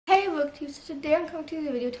BookTube. So today I'm coming to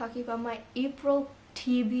the video talking about my April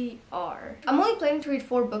TBR. I'm only planning to read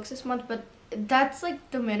 4 books this month, but that's like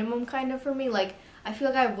the minimum kind of for me. Like, I feel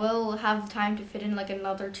like I will have the time to fit in like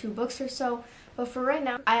another 2 books or so. But for right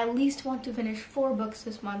now, I at least want to finish 4 books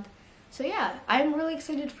this month. So yeah, I'm really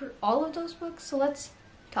excited for all of those books. So let's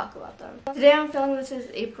talk about them. Today I'm filming this is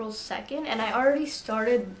April 2nd, and I already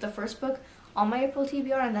started the first book on my April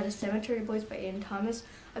TBR, and that is Cemetery Boys by Aiden Thomas.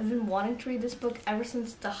 I've been wanting to read this book ever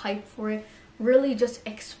since the hype for it really just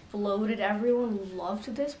exploded. Everyone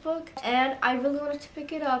loved this book, and I really wanted to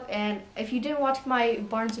pick it up. And if you didn't watch my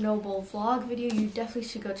Barnes & Noble vlog video, you definitely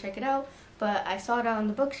should go check it out. But I saw it on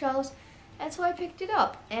the bookshelves, and so I picked it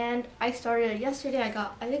up. And I started it yesterday. I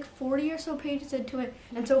got, I think, 40 or so pages into it,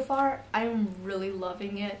 and so far, I'm really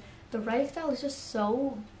loving it. The writing style is just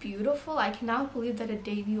so beautiful. I cannot believe that a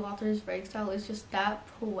debut author's writing style is just that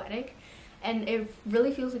poetic, and it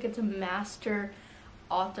really feels like it's a master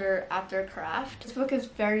author at their craft. This book is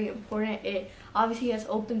very important. It obviously has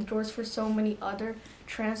opened the doors for so many other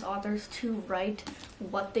trans authors to write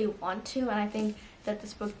what they want to, and I think that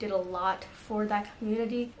this book did a lot for that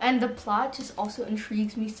community. And the plot just also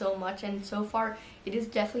intrigues me so much, and so far it is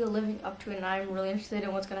definitely living up to it, and I'm really interested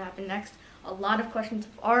in what's going to happen next. A lot of questions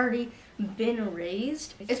have already been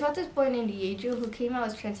raised. It's about this boy named Yeju who came out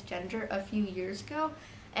as transgender a few years ago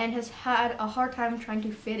and has had a hard time trying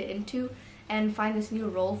to fit into and find this new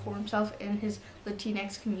role for himself in his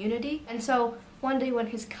Latinx community. And so one day when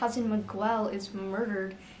his cousin Miguel is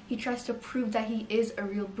murdered, he tries to prove that he is a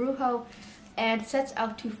real brujo and sets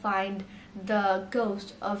out to find the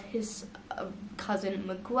ghost of his cousin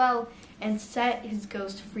Miguel and set his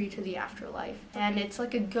ghost free to the afterlife. And it's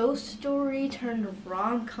like a ghost story turned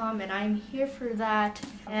rom-com, and I'm here for that.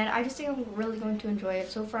 And I just think I'm really going to enjoy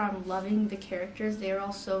it. So far I'm loving the characters. They are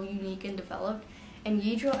all so unique and developed. And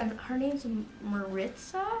Yeju, and her name's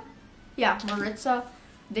Maritza? Yeah, Maritza.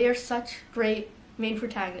 They are such great main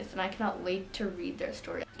protagonists, and I cannot wait to read their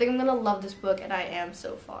story. I think I'm gonna love this book, and I am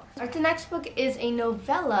so far. Alright, the next book is a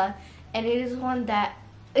novella, and it is one that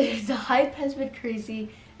the hype has been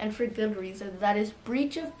crazy, and for good reason. That is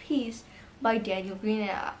Breach of Peace by Daniel Green.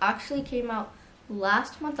 It actually came out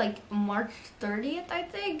last month, like March 30th, I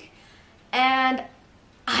think. And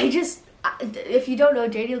if you don't know,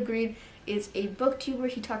 Daniel Green is a booktuber.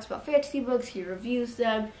 He talks about fantasy books, he reviews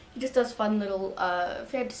them, he just does fun little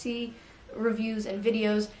fantasy reviews and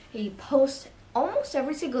videos. He posts almost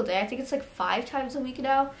every single day. I think it's like 5 times a week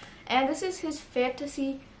now. And this is his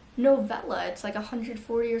fantasy novella. It's like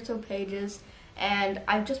 140 or so pages, and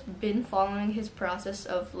I've just been following his process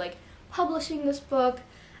of like publishing this book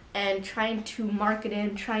and trying to market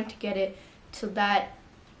it, trying to get it so that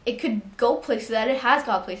it could go places, that it has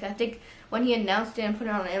got places. I think when he announced it and put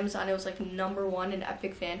it on Amazon, it was like #1 in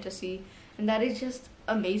epic fantasy, and that is just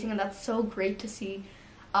amazing, and that's so great to see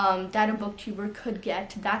that a booktuber could get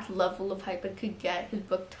to that level of hype and could get his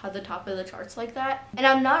book to the top of the charts like that. And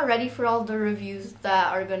I'm not ready for all the reviews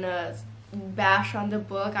that are gonna bash on the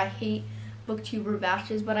book. I hate booktuber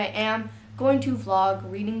bashes, but I am going to vlog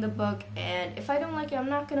reading the book, and if I don't like it, I'm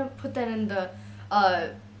not gonna put that in the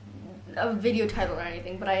a video title or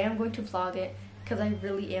anything, but I am going to vlog it because I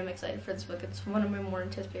really am excited for this book. It's one of my more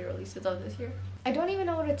anticipated releases of this year. I don't even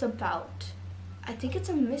know what it's about. I think it's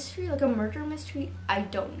a mystery, like a murder mystery. I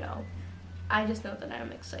don't know. I just know that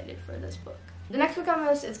I'm excited for this book. The next book on my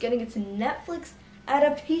list is getting its Netflix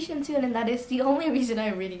adaptation soon, and that is the only reason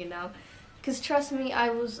I'm reading it now. Because trust me,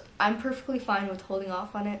 I'm perfectly fine with holding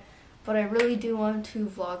off on it, but I really do want to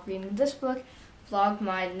vlog reading this book, vlog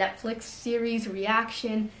my Netflix series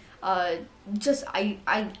reaction. I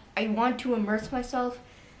want to immerse myself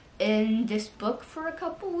in this book for a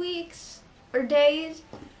couple weeks or days.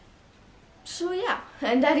 So yeah,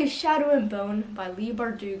 and that is Shadow and Bone by Leigh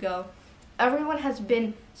Bardugo. Everyone has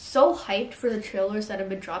been so hyped for the trailers that have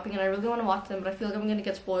been dropping, and I really want to watch them, but I feel like I'm going to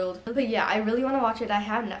get spoiled. But yeah, I really want to watch it. I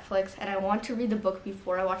have Netflix, and I want to read the book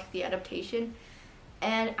before I watch the adaptation.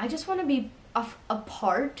 And I just want to be a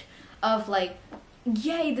part of, like,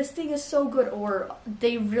 yay, this thing is so good, or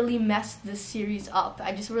they really messed this series up.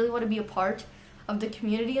 I just really want to be a part of the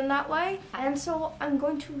community in that way, and so I'm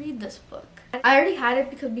going to read this book. I already had it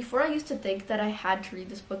because before I used to think that I had to read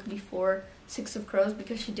this book before Six of Crows,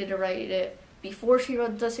 because she did write it before she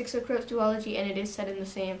wrote the Six of Crows duology, and it is set in the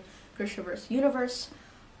same Grishaverse universe,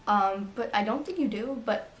 but I don't think you do.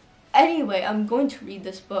 But anyway, I'm going to read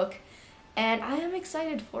this book, and I am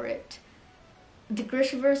excited for it. The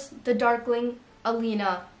Grishaverse, the Darkling,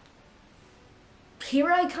 Alina,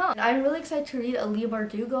 here I come. I'm really excited to read a Leigh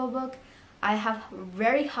Bardugo book. I have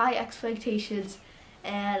very high expectations,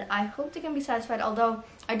 and I hope they can be satisfied, although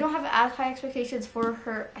I don't have as high expectations for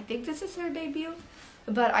her. I think this is her debut,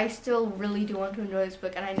 but I still really do want to enjoy this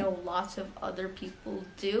book, and I know lots of other people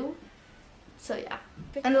do. So yeah.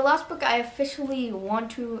 And the last book I officially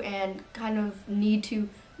want to and kind of need to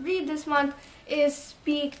read this month is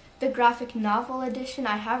Speak, the graphic novel edition.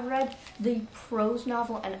 I have read the prose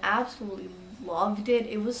novel and absolutely loved it.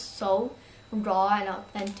 It was so raw and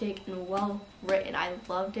authentic and well written. I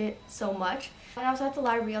loved it so much. When I was at the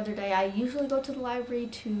library the other day, I usually go to the library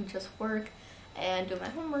to just work and do my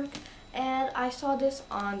homework, and I saw this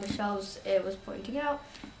on the shelves it was pointing out,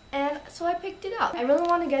 and so I picked it up. I really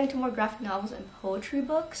want to get into more graphic novels and poetry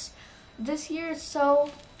books this year, so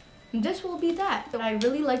this will be that. I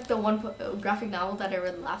really liked the one graphic novel that I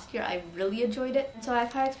read last year. I really enjoyed it, so I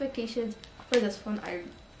have high expectations for this one.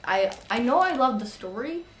 I know I love the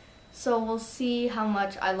story, so we'll see how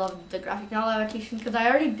much I love the graphic novel adaptation, because I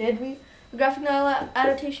already did read the graphic novel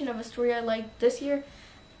adaptation of a story I liked this year,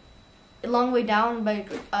 A Long Way Down by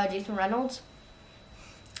Jason Reynolds,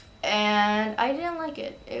 and I didn't like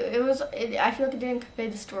it. I feel like it didn't convey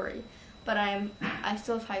the story, but I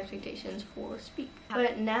still have high expectations for Speak.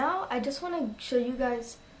 But now I just want to show you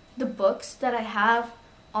guys the books that I have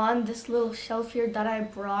on this little shelf here that I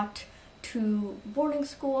brought to boarding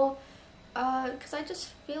school, because I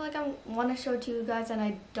just feel like I want to show it to you guys, and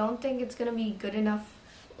I don't think it's gonna be good enough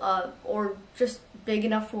or just big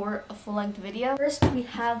enough for a full-length video. First we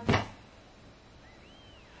have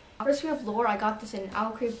Lore. I got this in an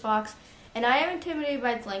Owl Crate box, and I am intimidated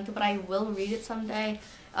by its length, but I will read it someday.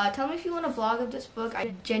 Tell me if you want a vlog of this book.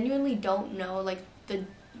 I genuinely don't know like the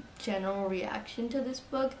general reaction to this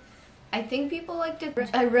book. I think people liked it.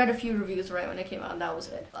 I read a few reviews right when it came out, and that was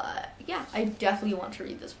it. But yeah, I definitely want to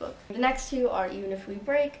read this book. The next two are Even If We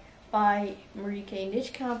Break by Marie K.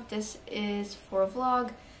 Nijkamp. This is for a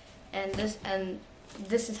vlog, and this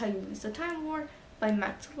is How You Lose the Time War by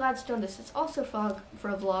Max Gladstone. This is also for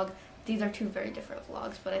a vlog. These are two very different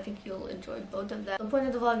vlogs, but I think you'll enjoy both of them. The point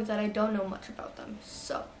of the vlog is that I don't know much about them,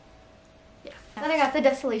 so yeah. Then I got The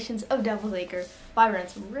Desolations of Devil's Acre by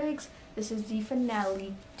Ransom Riggs. This is the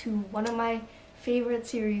finale to one of my favorite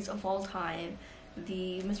series of all time,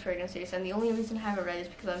 the Miss Peregrine series, and the only reason I haven't read it is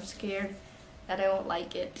because I'm scared that I won't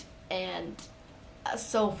like it, and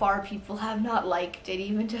so far people have not liked it.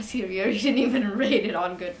 Even Jessie Riori didn't even rate it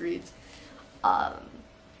on Goodreads.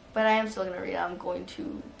 But I am still going to read it. I'm going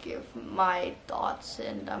to give my thoughts,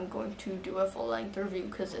 and I'm going to do a full-length review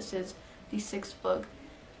because this is the 6th book.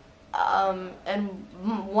 And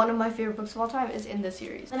one of my favorite books of all time is in this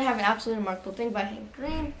series. And I have An Absolutely Remarkable Thing by Hank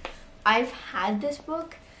Green. I've had this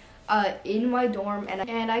book in my dorm,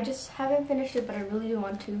 and I just haven't finished it, but I really do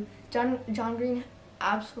want to. John Green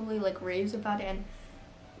absolutely like raves about it, and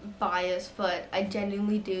biased, but I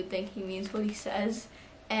genuinely do think he means what he says,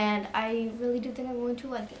 and I really do think I'm going to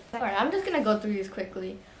like it. Alright, I'm just gonna go through these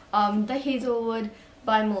quickly. The Hazelwood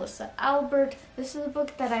by Melissa Albert. This is a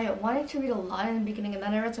book that I wanted to read a lot in the beginning, and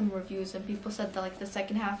then I read some reviews and people said that like the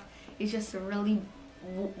second half is just really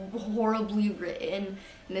horribly written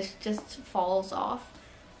and this just falls off.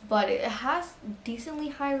 But it has decently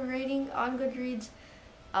high rating on Goodreads,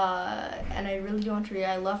 and I really do want to read it.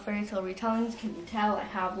 I love fairy tale retellings. Can you tell? I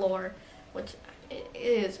have Lore, which it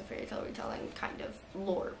is a fairy tale retelling, kind of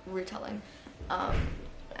lore retelling.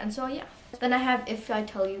 And so yeah. Then I have If I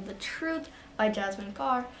Tell You the Truth by Jasmine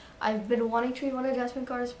Carr. I've been wanting to read one of Jasmine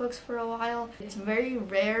Carr's books for a while. It's very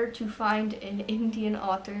rare to find an Indian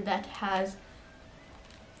author that has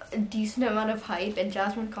a decent amount of hype, and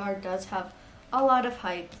Jasmine Carr does have a lot of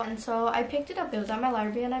hype. And so I picked it up. It was at my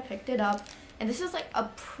library and I picked it up. And this is like a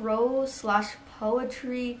prose /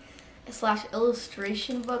 poetry /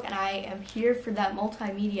 illustration book, and I am here for that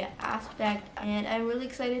multimedia aspect, and I'm really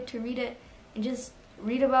excited to read it and just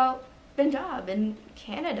read about Punjab in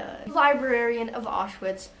Canada. Librarian of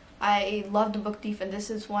Auschwitz. I love The Book Thief, and this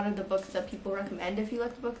is one of the books that people recommend if you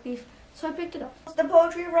like The Book Thief, so I picked it up. The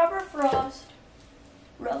poetry of Robert Frost.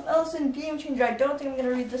 Ralph Ellison, Game Changer. I don't think I'm going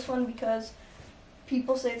to read this one because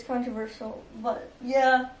people say it's controversial, but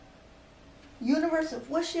yeah. Universe of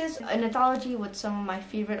Wishes, an anthology with some of my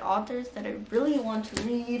favorite authors that I really want to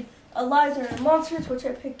read. Eliza and Monsters, which I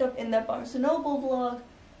picked up in that Barnes & Noble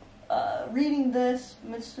vlog. Reading this,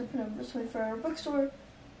 Mr. Penumbra's 24-hour bookstore.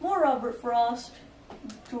 More Robert Frost,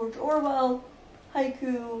 George Orwell,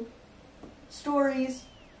 haiku, stories,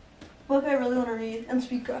 book I really want to read, and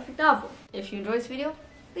Speak graphic novel. If you enjoyed this video,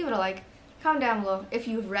 leave it a like, comment down below if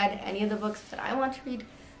you've read any of the books that I want to read,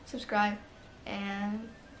 subscribe, and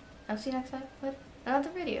I'll see you next time with another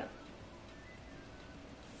video.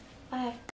 Bye.